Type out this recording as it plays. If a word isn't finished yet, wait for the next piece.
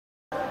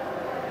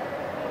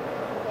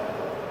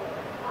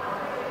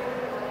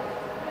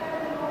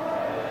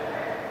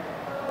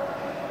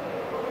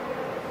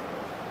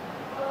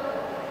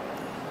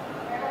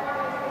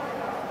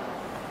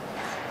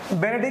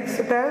Benedicts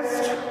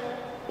test,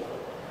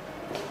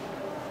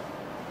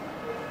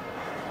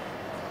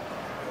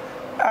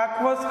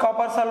 aqueous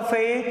copper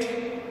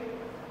sulfate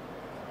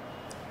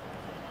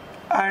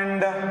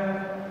and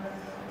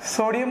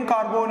sodium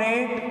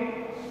carbonate,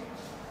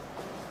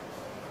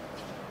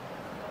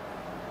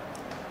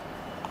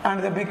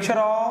 and the mixture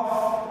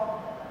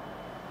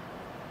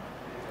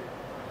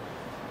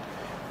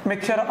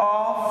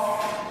of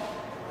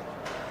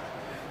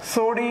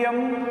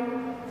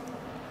sodium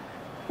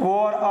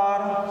or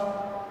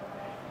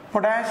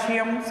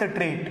potassium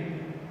citrate,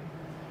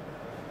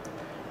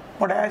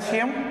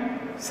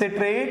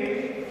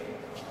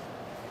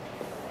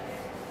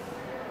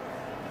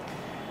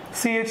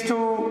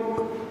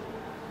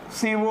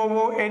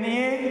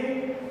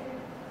 CH2COONA,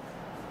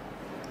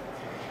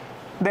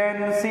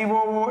 then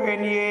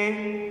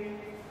COONA,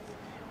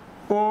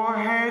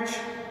 OH,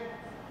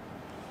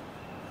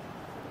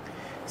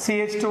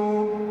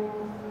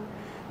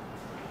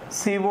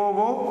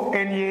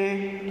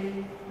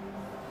 CH2COONA.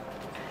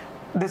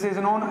 This is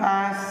known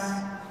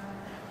as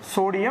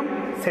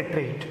sodium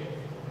citrate.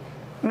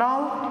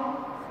 Now,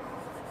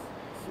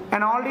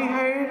 an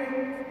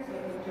aldehyde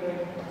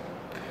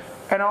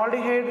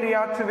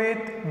reacts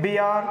with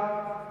Br,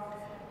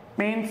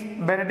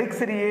 means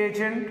Benedict's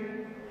reagent.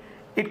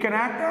 It can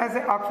act as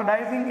an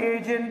oxidizing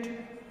agent,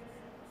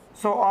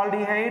 so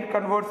aldehyde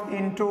converts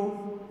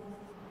into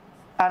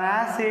an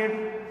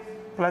acid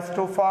plus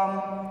to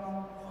form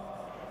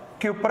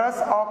cuprous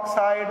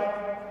oxide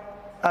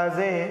as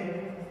a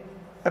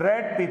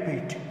red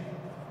PPT.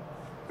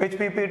 Which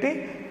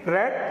PPT?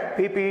 Red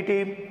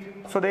PPT.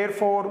 So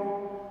therefore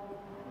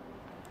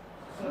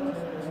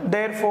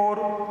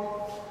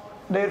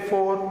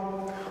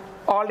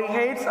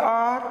aldehydes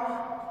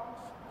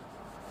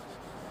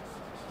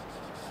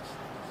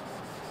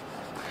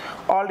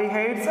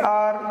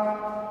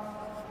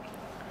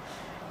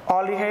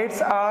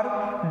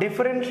are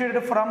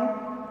differentiated from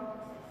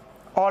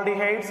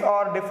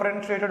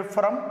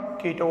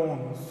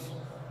ketones.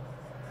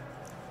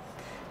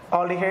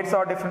 Aldehydes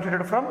are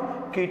differentiated from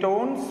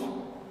ketones.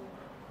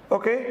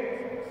 Okay,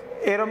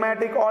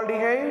 aromatic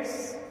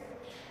aldehydes,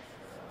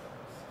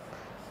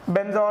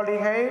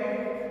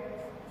 benzaldehyde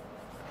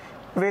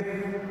with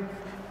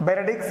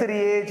Benedict's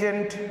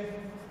reagent,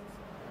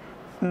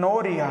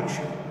 no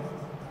reaction.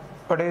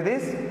 What is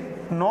this?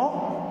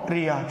 No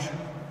reaction.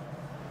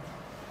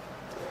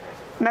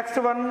 Next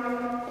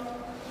one.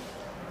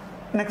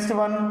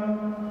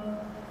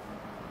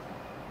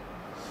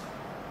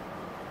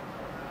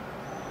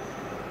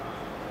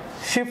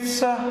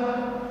 Schiffs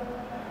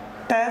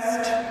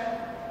test.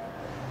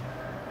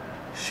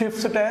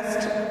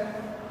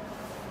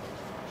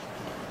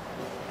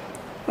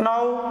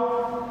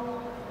 Now,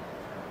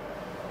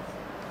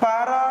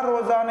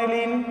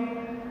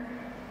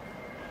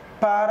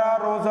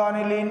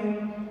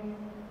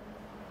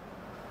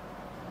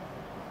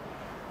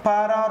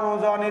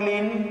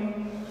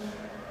 para-rosaniline,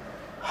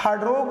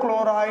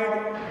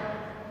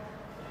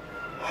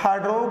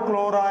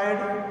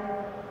 hydrochloride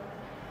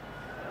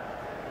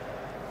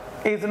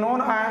is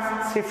known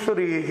as Schiffs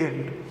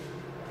reagent.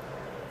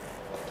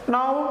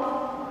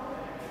 Now,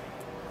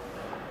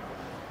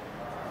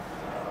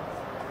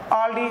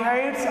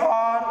 aldehydes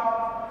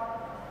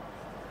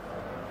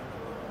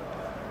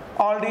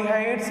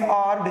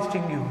are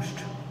distinguished.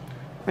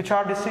 Which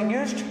are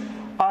distinguished?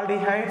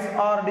 Aldehydes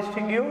are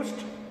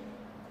distinguished.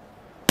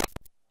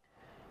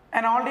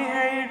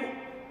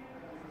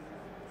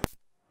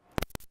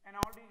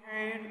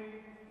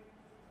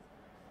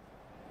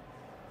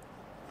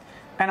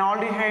 An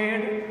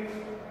aldehyde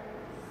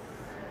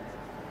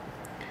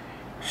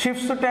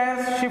Schiffs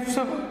test, Schiffs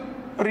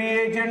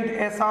reagent,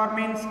 SR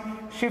means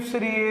Schiffs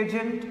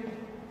reagent,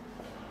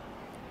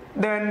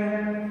 then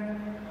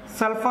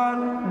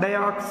sulfur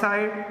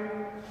dioxide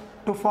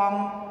to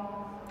form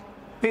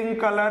pink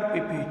color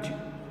PPT.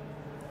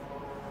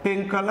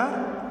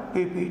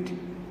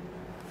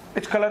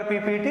 Which color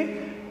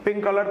PPT?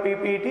 Pink color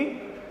PPT.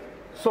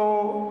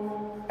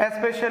 So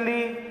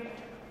especially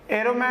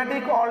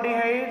aromatic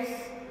aldehydes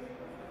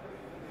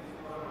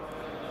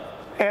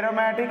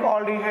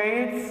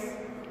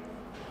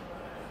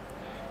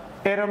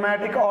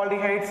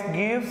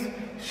gives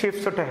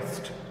Schiffs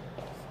test.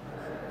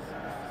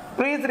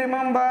 Please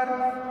remember,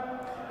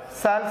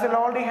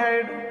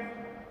 salicylaldehyde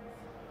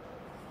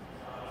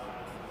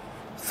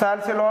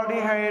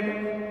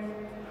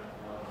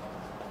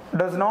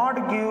does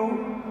not give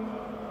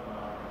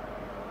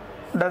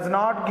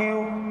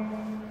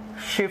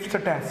Schiffs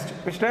test.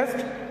 Which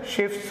test?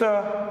 Schiffs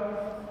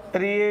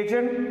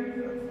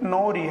reagent,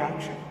 no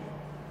reaction.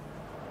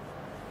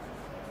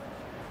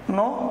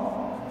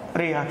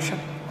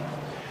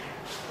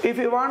 If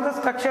you want the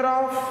structure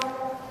of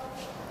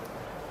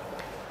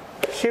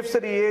Schiffs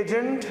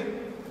reagent,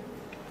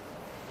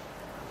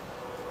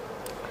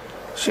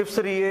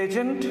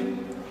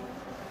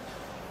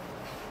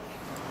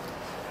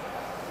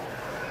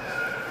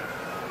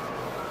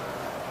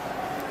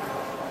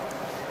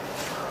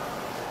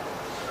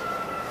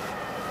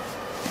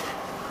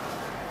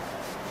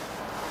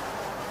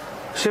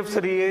 Schiffs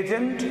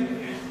reagent,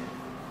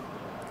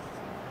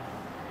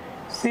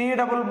 C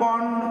double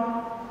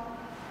bond,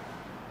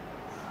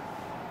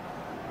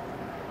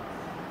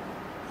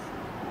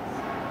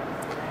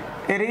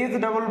 erase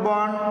double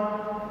bond,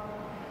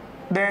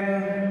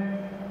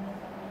 then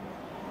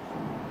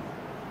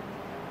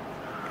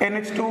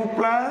NH2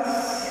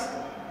 plus,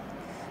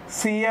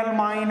 Cl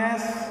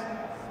minus,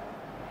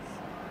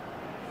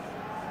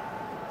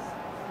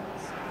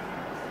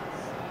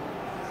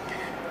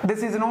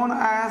 this is known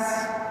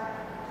as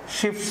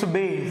Schiffs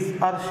base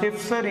or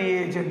Schiffs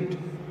reagent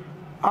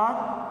or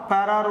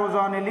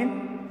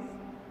pararosaniline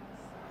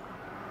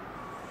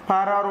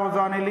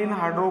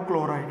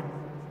hydrochloride.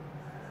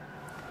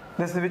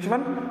 This is which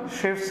one?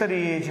 Schiffs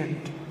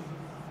reagent.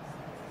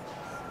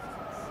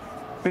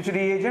 Which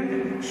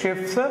reagent?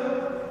 Schiffs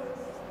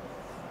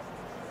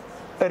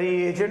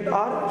reagent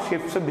or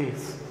Schiffs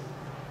base.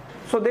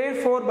 So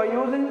therefore, by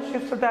using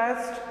Schiffs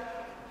test,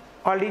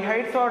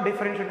 aldehydes are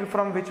differentiated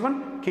from which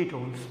one?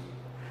 Ketones.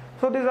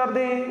 So these are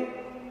the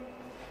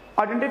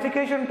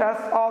identification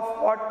tests of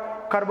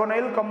what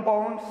carbonyl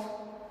compounds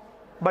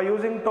by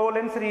using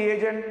Tollens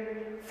reagent,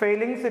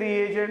 Fehling's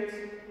reagents,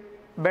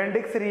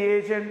 Benedicts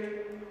reagent,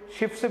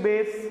 Schiffs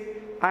base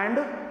and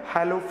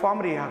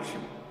haloform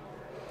reaction.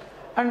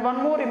 And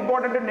one more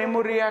important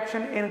neighbor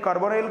reaction in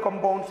carbonyl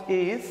compounds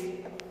is